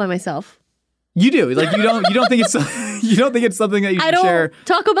Taco Bell by myself. You do. Like you don't think it's something that you I should don't. share.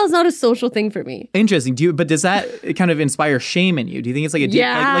 Taco Bell's not a social thing for me. Interesting. But does that kind of inspire shame in you? Do you think it's like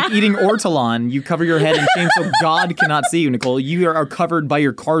Yeah. like eating ortolan? You cover your head in shame so God cannot see you, Nicole. You are covered by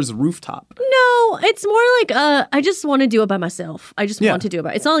your car's rooftop. No, it's more like I just want to do it by myself. I just Yeah. want to do it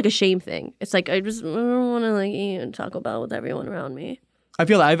by. It's not like a shame thing. It's like I don't want to like eat Taco Bell with everyone around me. I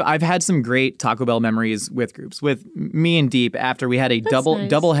feel I've had some great Taco Bell memories with groups. With me and Deep after we had a nice.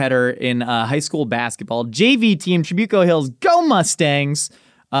 double header in high school basketball. JV team, Tribuco Hills, go Mustangs.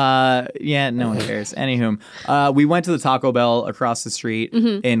 Yeah, no one cares. Anywho, we went to the Taco Bell across the street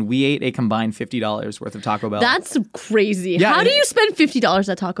and we ate a combined $50 worth of Taco Bell. That's crazy. Yeah, How do you spend $50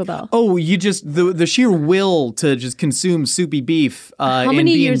 at Taco Bell? Oh, you just the sheer will to just consume soupy beef and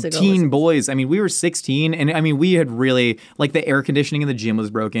many being years ago teen was this? boys. I mean, we were 16 and I mean, we had really like the air conditioning in the gym was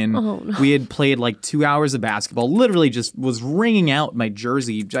broken. Oh, no. We had played like 2 hours of basketball. Literally just was wringing out my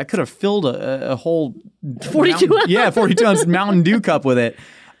jersey. I could have filled a whole 42 ounce. Yeah, 42 ounce Mountain Dew cup with it.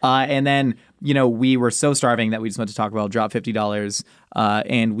 And then, you know, we were so starving that we just went to Taco Bell, dropped $50,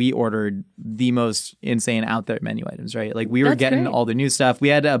 and we ordered the most insane out there menu items, right? Like we were That's getting great. all the new stuff. We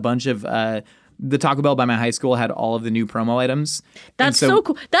had a bunch of the Taco Bell by my high school had all of the new promo items. And That's so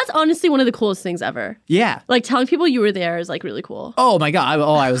cool. That's honestly one of the coolest things ever. Yeah. Like telling people you were there is like really cool. Oh my God!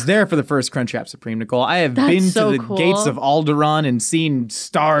 I was there for the first Crunchwrap Supreme, Nicole. I have That's been so to the cool. gates of Alderaan and seen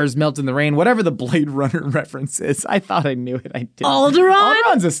stars melt in the rain. Whatever the Blade Runner reference is, I thought I knew it. I didn't. Alderaan?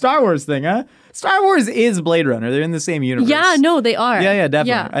 Alderaan's a Star Wars thing, huh? Star Wars is Blade Runner. They're in the same universe. Yeah, no, they are. Yeah, definitely.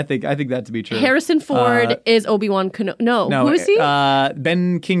 Yeah. I think that to be true. Harrison Ford is Obi-Wan Kenobi. No, who is he?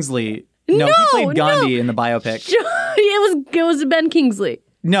 Ben Kingsley. No, he No, played Gandhi no. in the biopic. it was Ben Kingsley.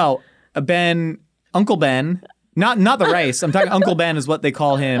 No, Uncle Ben. Not the rice. I'm talking Uncle Ben is what they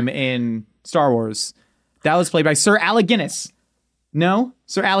call him in Star Wars. That was played by Sir Alec Guinness. No?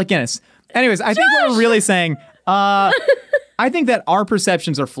 Sir Alec Guinness. Anyways, I think what we're really saying, I think that our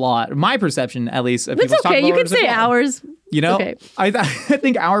perceptions are flawed. My perception, at least, of It's people's Taco okay. Bell You can orders are say flawed. ours. You know, Okay. I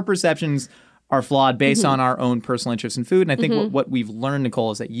think our perceptions are flawed based on our own personal interest in food. And I think what we've learned,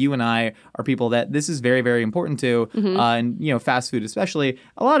 Nicole, is that you and I are people that this is very, very important to. And, you know, fast food especially.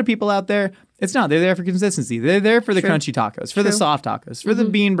 A lot of people out there, it's not. They're there for consistency. They're there for the crunchy tacos, for the soft tacos, for the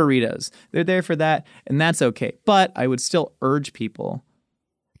bean burritos. They're there for that. And that's okay. But I would still urge people,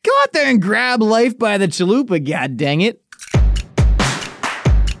 go out there and grab life by the chalupa, god dang it.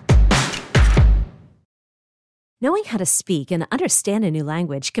 Knowing how to speak and understand a new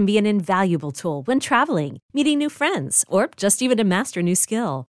language can be an invaluable tool when traveling, meeting new friends, or just even to master a new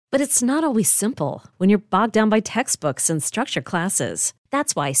skill. But it's not always simple when you're bogged down by textbooks and structure classes.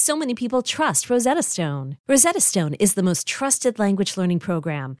 That's why so many people trust Rosetta Stone. Rosetta Stone is the most trusted language learning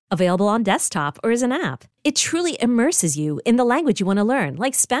program, available on desktop or as an app. It truly immerses you in the language you want to learn,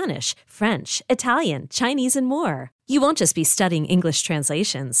 like Spanish, French, Italian, Chinese, and more. You won't just be studying English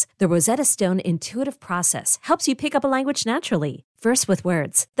translations. The Rosetta Stone intuitive process helps you pick up a language naturally, first with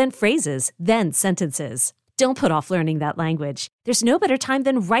words, then phrases, then sentences. Don't put off learning that language. There's no better time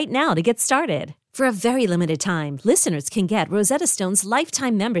than right now to get started. For a very limited time, listeners can get Rosetta Stone's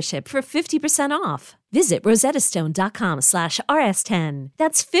lifetime membership for 50% off. Visit rosettastone.com/rs10.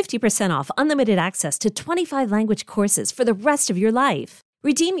 That's 50% off unlimited access to 25 language courses for the rest of your life.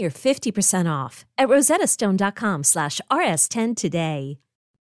 Redeem your 50% off at rosettastone.com/rs10 today.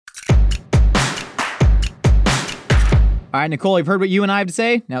 All right, Nicole, you've heard what you and I have to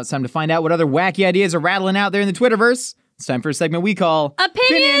say. Now it's time to find out what other wacky ideas are rattling out there in the Twitterverse. It's time for a segment we call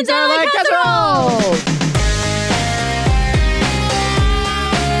Opinions Are Like Casserole!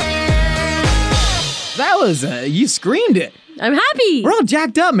 That was, you screamed it. I'm happy. We're all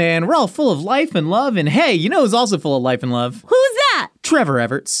jacked up, man. We're all full of life and love. And hey, you know who's also full of life and love? Who's that? Trevor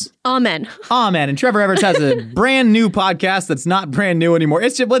Everts. Amen. Amen. And Trevor Everts has a brand new podcast that's not brand new anymore.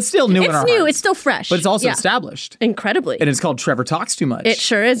 It's still new in our It's new. hearts. It's still fresh. But it's also Yeah. established. Incredibly. And it's called Trevor Talks Too Much. It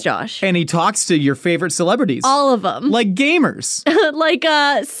sure is, Josh. And he talks to your favorite celebrities. All of them. Like gamers. like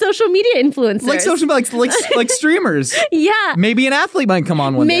social media influencers. like streamers. Yeah. Maybe an athlete might come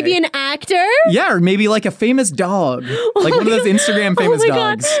on one day. Maybe an actor. Yeah, or maybe like a famous dog. Like one of those Instagram famous oh my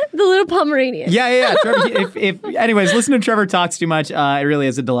dogs. God. The little Pomeranian. Yeah. Trevor, anyways, listen to Trevor Talks Too Much. It really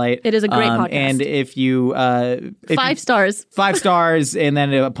is a delight. It is a great podcast. And if you... 5 stars. 5 stars, and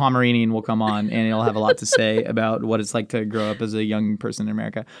then a Pomeranian will come on, and he'll have a lot to say about what it's like to grow up as a young person in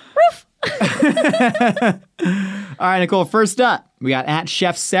America. All right, Nicole, first up, we got at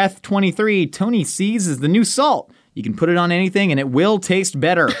Chef Seth 23. Tony C's is the new salt. You can put it on anything, and it will taste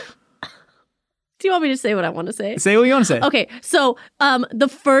better. Do you want me to say what I want to say? Say what you want to say. Okay, so the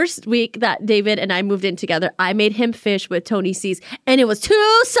first week that David and I moved in together, I made him fish with Tony C's, and it was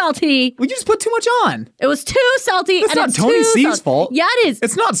too salty. We just put too much on. It was too salty. That's and not it's Tony too C's salty. fault. Yeah, it is.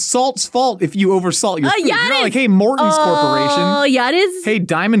 It's not salt's fault if you oversalt your food. Yeah, You're it not is. like, hey, Morton's Corporation. Oh, yeah, it is. Hey,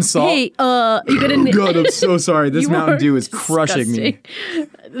 Diamond Salt. Hey, you gonna? God, I'm so sorry. This You Mountain are Dew is crushing me. disgusting.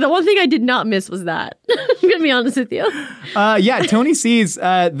 The one thing I did not miss was that. I'm gonna be honest with you. Yeah, Tony C's,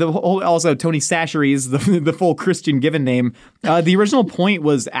 also Tony Sachery's, the full Christian given name. The original point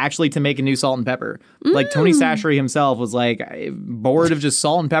was actually to make a new salt and pepper. Like Tony Sachery himself was like, bored of just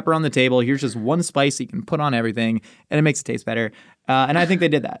salt and pepper on the table. Here's just one spice you can put on everything, and it makes it taste better. And I think they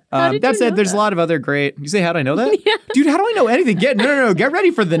did that. did That you said, know there's that? a lot of other great. You say, how do I know that? Yeah. Dude, how do I know anything? No. Get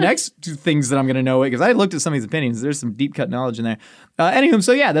ready for the next two things that I'm going to know, because I looked at some of these opinions. There's some deep cut knowledge in there. Anywho,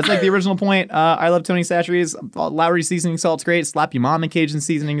 so yeah, that's like the original point. I love Tony Sachery's. Lowry seasoning salt's great. Slap Your Mama Cajun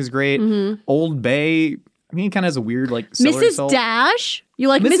seasoning is great. Old Bay. I mean, it kind of has a weird like celery Mrs. salt. Dash? You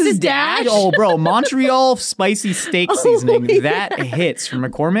like Mrs. Dash? Oh, bro, Montreal spicy steak seasoning. yeah. That hits from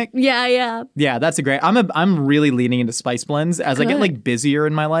McCormick. Yeah. Yeah, that's a great. I'm really leaning into spice blends as I get Good. like busier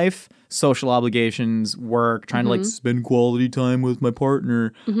in my life, social obligations, work, trying to like spend quality time with my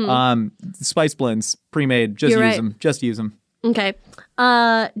partner. Spice blends, pre-made, just You're use right. them. Just use them. Okay.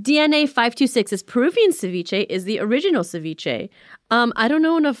 DNA 526 is Peruvian ceviche is the original ceviche. I don't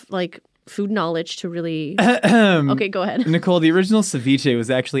know enough like food knowledge to really. Okay, go ahead. Nicole, the original ceviche was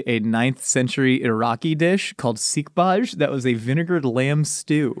actually a 9th century Iraqi dish called sikbaj that was a vinegared lamb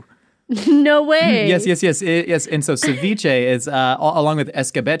stew. No way. Yes. And so ceviche is along with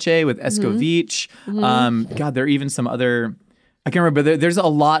escabeche, with escovitch. God, there are even some other. I can't remember. But there's a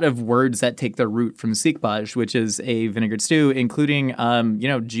lot of words that take their root from sikbaj, which is a vinegared stew, including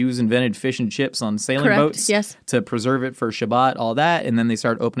Jews invented fish and chips on sailing Correct, boats yes. to preserve it for Shabbat, all that, and then they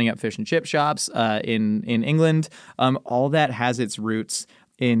started opening up fish and chip shops in England. All that has its roots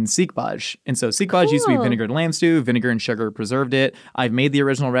in sikbaj. And so sikbaj used to be Cool. vinegared lamb stew. Vinegar and sugar preserved it. I've made the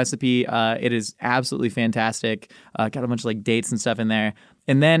original recipe. It is absolutely fantastic. Got a bunch of like dates and stuff in there.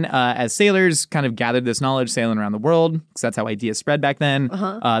 And then as sailors kind of gathered this knowledge sailing around the world, because that's how ideas spread back then,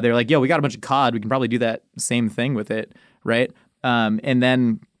 they're like, yo, we got a bunch of cod. We can probably do that same thing with it, right? And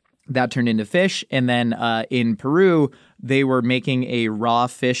then that turned into fish. And then in Peru, they were making a raw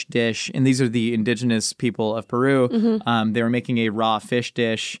fish dish. And these are the indigenous people of Peru. They were making a raw fish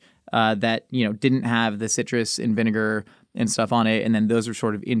dish that, didn't have the citrus and vinegar and stuff on it. And then those were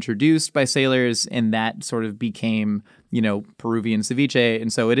sort of introduced by sailors, and that sort of became, Peruvian ceviche.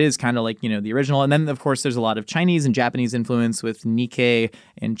 And so it is kind of like, the original. And then, of course, there's a lot of Chinese and Japanese influence with Nikkei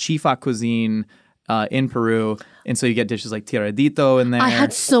and Chifa cuisine in Peru. And so you get dishes like tiradito in there. I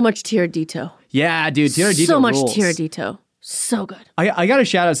had so much tiradito. Yeah, dude, tiradito So much rules. tiradito. So good. I got a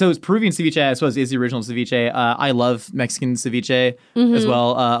shout out. So it's Peruvian ceviche, I suppose, is the original ceviche. I love Mexican ceviche as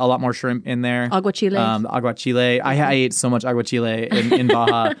well. A lot more shrimp in there. Aguachile. Aguachile. I ate so much aguachile in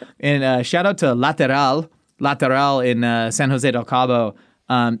Baja. And shout out to Lateral in San Jose del Cabo.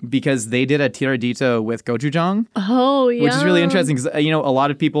 Because they did a tiradito with gochujang. Oh, yeah. Which is really interesting because, a lot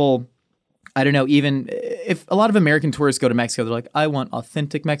of people, I don't know, even if a lot of American tourists go to Mexico, they're like, I want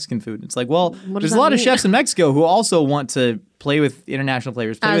authentic Mexican food. It's like, well, there's a lot of chefs in Mexico who also want to play with international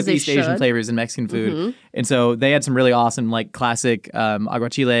flavors, play with East Asian flavors in Mexican food. And so they had some really awesome, like, classic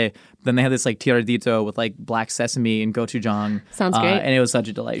aguachile. Then they had this, like, tiradito with, like, black sesame and gochujang. Sounds great. And it was such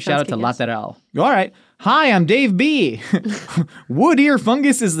a delight. Shout out to Lateral. All right. Hi, I'm Dave B. Wood ear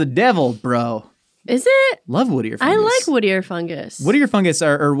fungus is the devil, bro. Is it? Love wood ear fungus. I like wood ear fungus. Wood ear fungus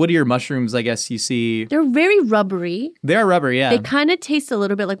or wood ear mushrooms, I guess you see. They're very rubbery. They are rubbery, yeah. They kind of taste a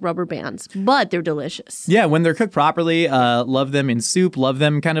little bit like rubber bands, but they're delicious. Yeah, when they're cooked properly, love them in soup, love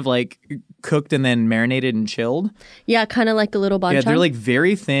them kind of like cooked and then marinated and chilled. Yeah, kind of like a little banchan. Yeah, they're like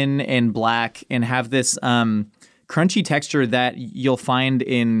very thin and black and have this crunchy texture that you'll find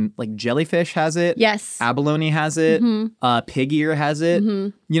in like jellyfish has it. Yes. Abalone has it. Pig ear has it.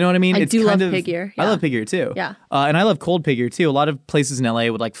 You know what I mean? I do love pig ear. I love pig ear too. Yeah. And I love cold pig ear too. A lot of places in LA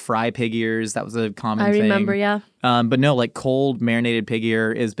would like fry pig ears. That was a common thing. I remember, yeah. But no, like cold marinated pig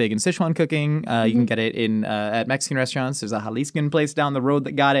ear is big in Sichuan cooking. You can get it in at Mexican restaurants. There's a Jaliscan place down the road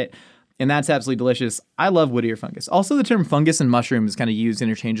that got it. And that's absolutely delicious. I love wood ear fungus. Also, the term fungus and mushroom is kind of used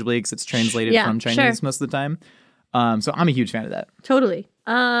interchangeably because it's translated from Chinese most of the time. So I'm a huge fan of that. Totally.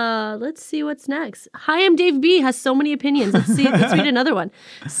 Let's see what's next. Hi, I'm Dave B. Has so many opinions. Let's read another one.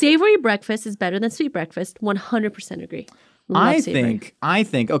 Savory breakfast is better than sweet breakfast. 100% agree. I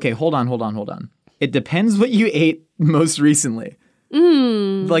think. Okay, hold on. It depends what you ate most recently.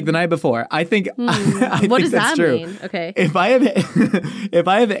 Like the night before. I think. I what think does that's that true. mean? Okay. If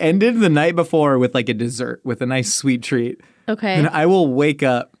I have ended the night before with like a dessert with a nice sweet treat, Okay. then I will wake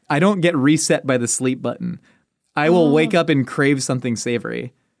up. I don't get reset by the sleep button. I will wake up and crave something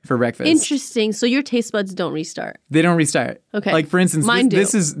savory for breakfast. Interesting. So your taste buds don't restart. They don't restart. Okay. Like for instance, Mine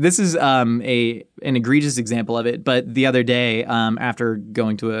this do. is an egregious example of it. But the other day, after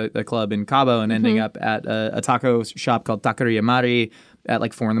going to a club in Cabo and ending up at a taco shop called Taqueria Mari at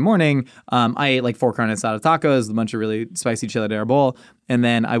like 4 a.m, I ate like 4 carne asada tacos, a bunch of really spicy chile bowl, and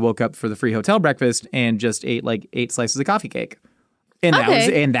then I woke up for the free hotel breakfast and just ate like 8 slices of coffee cake.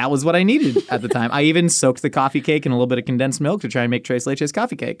 And that was what I needed at the time. I even soaked the coffee cake in a little bit of condensed milk to try and make Tres Leches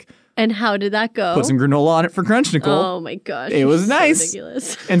coffee cake. And how did that go? Put some granola on it for crunch, Nicole. Oh my gosh. It was so nice.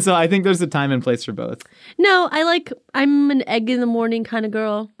 ridiculous. And so I think there's a time and place for both. No, I'm an egg in the morning kind of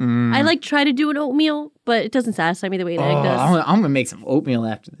girl. I try to do an oatmeal, but it doesn't satisfy me the way an egg does. I'm going to make some oatmeal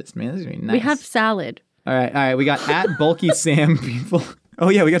after this, man. This is going to be nice. We have salad. All right. We got at Bulky Sam people. Oh,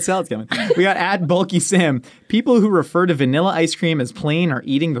 yeah, we got salads coming. We got at Bulky Sam. People who refer to vanilla ice cream as plain are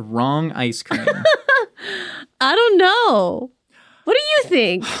eating the wrong ice cream. I don't know. What do you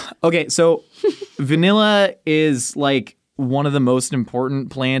think? Okay, so vanilla is like one of the most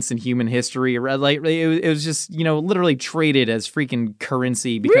important plants in human history. Like it was just, literally traded as freaking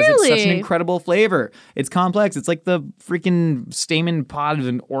currency because it's such an incredible flavor. It's complex. It's like the freaking stamen pod of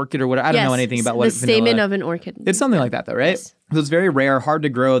an orchid or whatever. I don't know anything about what the stamen of an orchid. It's something like that, though, right? Yes. So it's very rare, hard to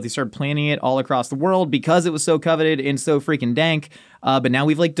grow. They started planting it all across the world because it was so coveted and so freaking dank. But now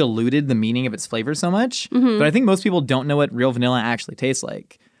we've like diluted the meaning of its flavor so much. But I think most people don't know what real vanilla actually tastes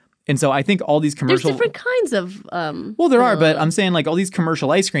like. And so I think all these commercial... There's different kinds of well, there are, but I'm saying like all these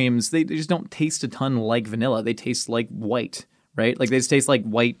commercial ice creams, they just don't taste a ton like vanilla. They taste like white, right? Like they just taste like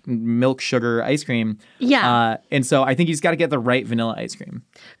white milk sugar ice cream. Yeah. And so I think you just got to get the right vanilla ice cream.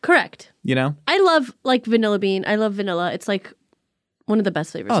 Correct. You know? I love like vanilla bean. I love vanilla. It's like one of the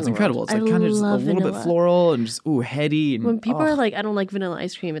best flavors. Oh, it's incredible. It's like kind of just a little bit floral and just heady. And, when people are like, I don't like vanilla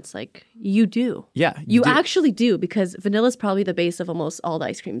ice cream, it's like you do. Yeah, you actually do because vanilla is probably the base of almost all the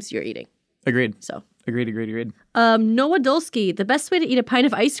ice creams you're eating. Agreed. So agreed. Noah Dolsky, the best way to eat a pint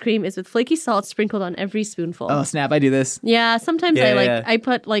of ice cream is with flaky salt sprinkled on every spoonful. Oh snap! I do this. Yeah, sometimes I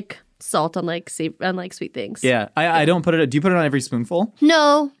put like salt on like sweet things. Yeah, I don't put it. Do you put it on every spoonful?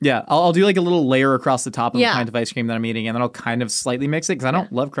 No. Yeah, I'll do like a little layer across the top of a pint of ice cream that I'm eating, and then I'll kind of slightly mix it because I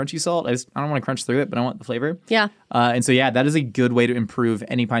don't love crunchy salt. I don't want to crunch through it, but I want the flavor. Yeah. And so that is a good way to improve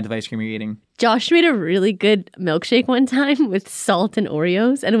any pint of ice cream you're eating. Josh made a really good milkshake one time with salt and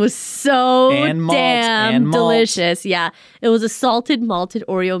Oreos, and it was so damn delicious. Yeah, it was a salted malted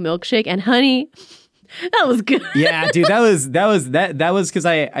Oreo milkshake, and honey, That was good. Yeah, dude, that was because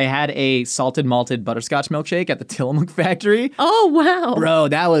I had a salted malted butterscotch milkshake at the Tillamook factory. Oh, wow. Bro,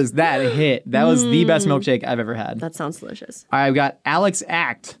 that hit. That was the best milkshake I've ever had. That sounds delicious. All right, I've got Alex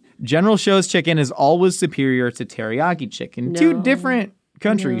Act. General Tso's chicken is always superior to teriyaki chicken. 2 different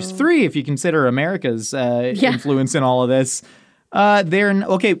countries. 3 if you consider America's influence in all of this.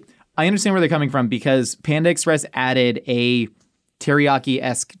 Okay, I understand where they're coming from because Panda Express added a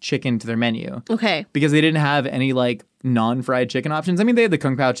teriyaki-esque chicken to their menu. Okay. Because they didn't have any like non-fried chicken options. I mean, they had the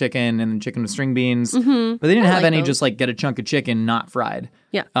Kung Pao chicken and chicken with string beans, but they didn't have any just like get a chunk of chicken not fried.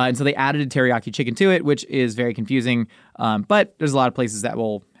 Yeah. And so they added a teriyaki chicken to it, which is very confusing. But there's a lot of places that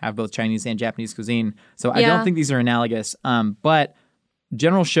will have both Chinese and Japanese cuisine. So I don't think these are analogous. But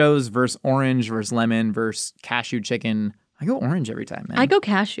General Tso's versus orange versus lemon versus cashew chicken, I go orange every time, man. I go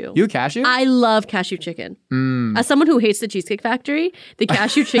cashew. You cashew? I love cashew chicken. As someone who hates the Cheesecake Factory, the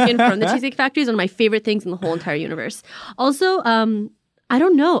cashew chicken from the Cheesecake Factory is one of my favorite things in the whole entire universe. Also, I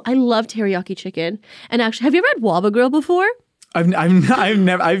don't know. I love teriyaki chicken. And actually, have you ever had Waba Grill before?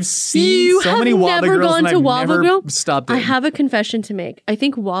 I've seen so many Waba Grills and I've never stopped it. I have a confession to make. I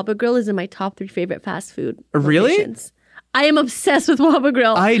think Waba Grill is in my top 3 favorite fast food Really? locations. I am obsessed with Waba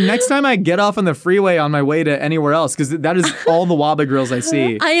Grill. Next time I get off on the freeway on my way to anywhere else, because that is all the Waba Grills I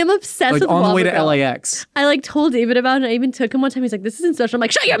see. I am obsessed with Waba Grill. On the way to LAX. I told David about it. I even took him one time. He's like, "This isn't special." I'm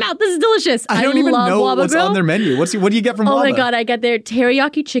like, "Shut your mouth. This is delicious." I don't even love know Waba what's Grill. on their menu. What do you get from Waba? Oh my God, I get their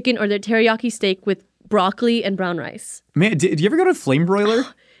teriyaki chicken or their teriyaki steak with broccoli and brown rice. Man, did you ever go to Flame Broiler?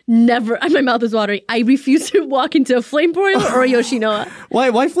 Never. My mouth is watering. I refuse to walk into a Flame Broiler or a Yoshinoya.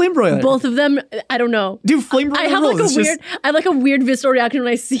 Why Flame Broiler? Both of them, I don't know. Dude, Flame Broiler I have a weird visceral reaction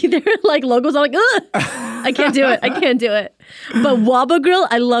when I see their logos. I'm like, ugh! I can't do it. But Waba Grill,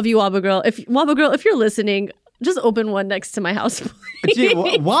 I love you, Waba Grill. If you're listening, just open one next to my house, please. Gee,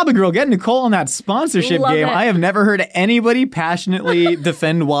 Waba Grill, get Nicole on that sponsorship Love game. it. I have never heard anybody passionately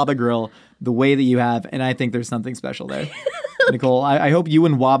defend Waba Grill the way that you have, and I think there's something special there. Nicole, I hope you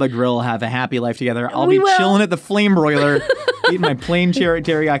and Waba Grill have a happy life together. I'll be chilling at the Flame Broiler, eating my plain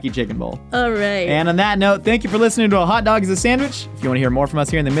teriyaki chicken bowl. All right. And on that note, thank you for listening to A Hot Dog is a Sandwich. If you want to hear more from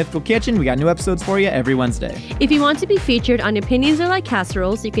us here in the Mythical Kitchen, we got new episodes for you every Wednesday. If you want to be featured on Opinions Are Like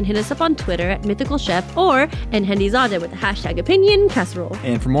Casseroles, you can hit us up on Twitter at Mythical Chef or @HendyZada with the hashtag Opinion Casserole.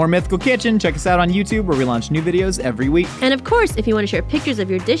 And for more Mythical Kitchen, check us out on YouTube where we launch new videos every week. And of course, if you want to share pictures of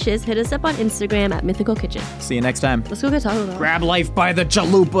your dishes, hit us up on Instagram at Mythical Kitchen. See you next time. Let's go get Taco Bell. Grab life by the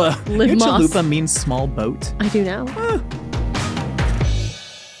chalupa. Live You know Moss. chalupa means small boat. I do now.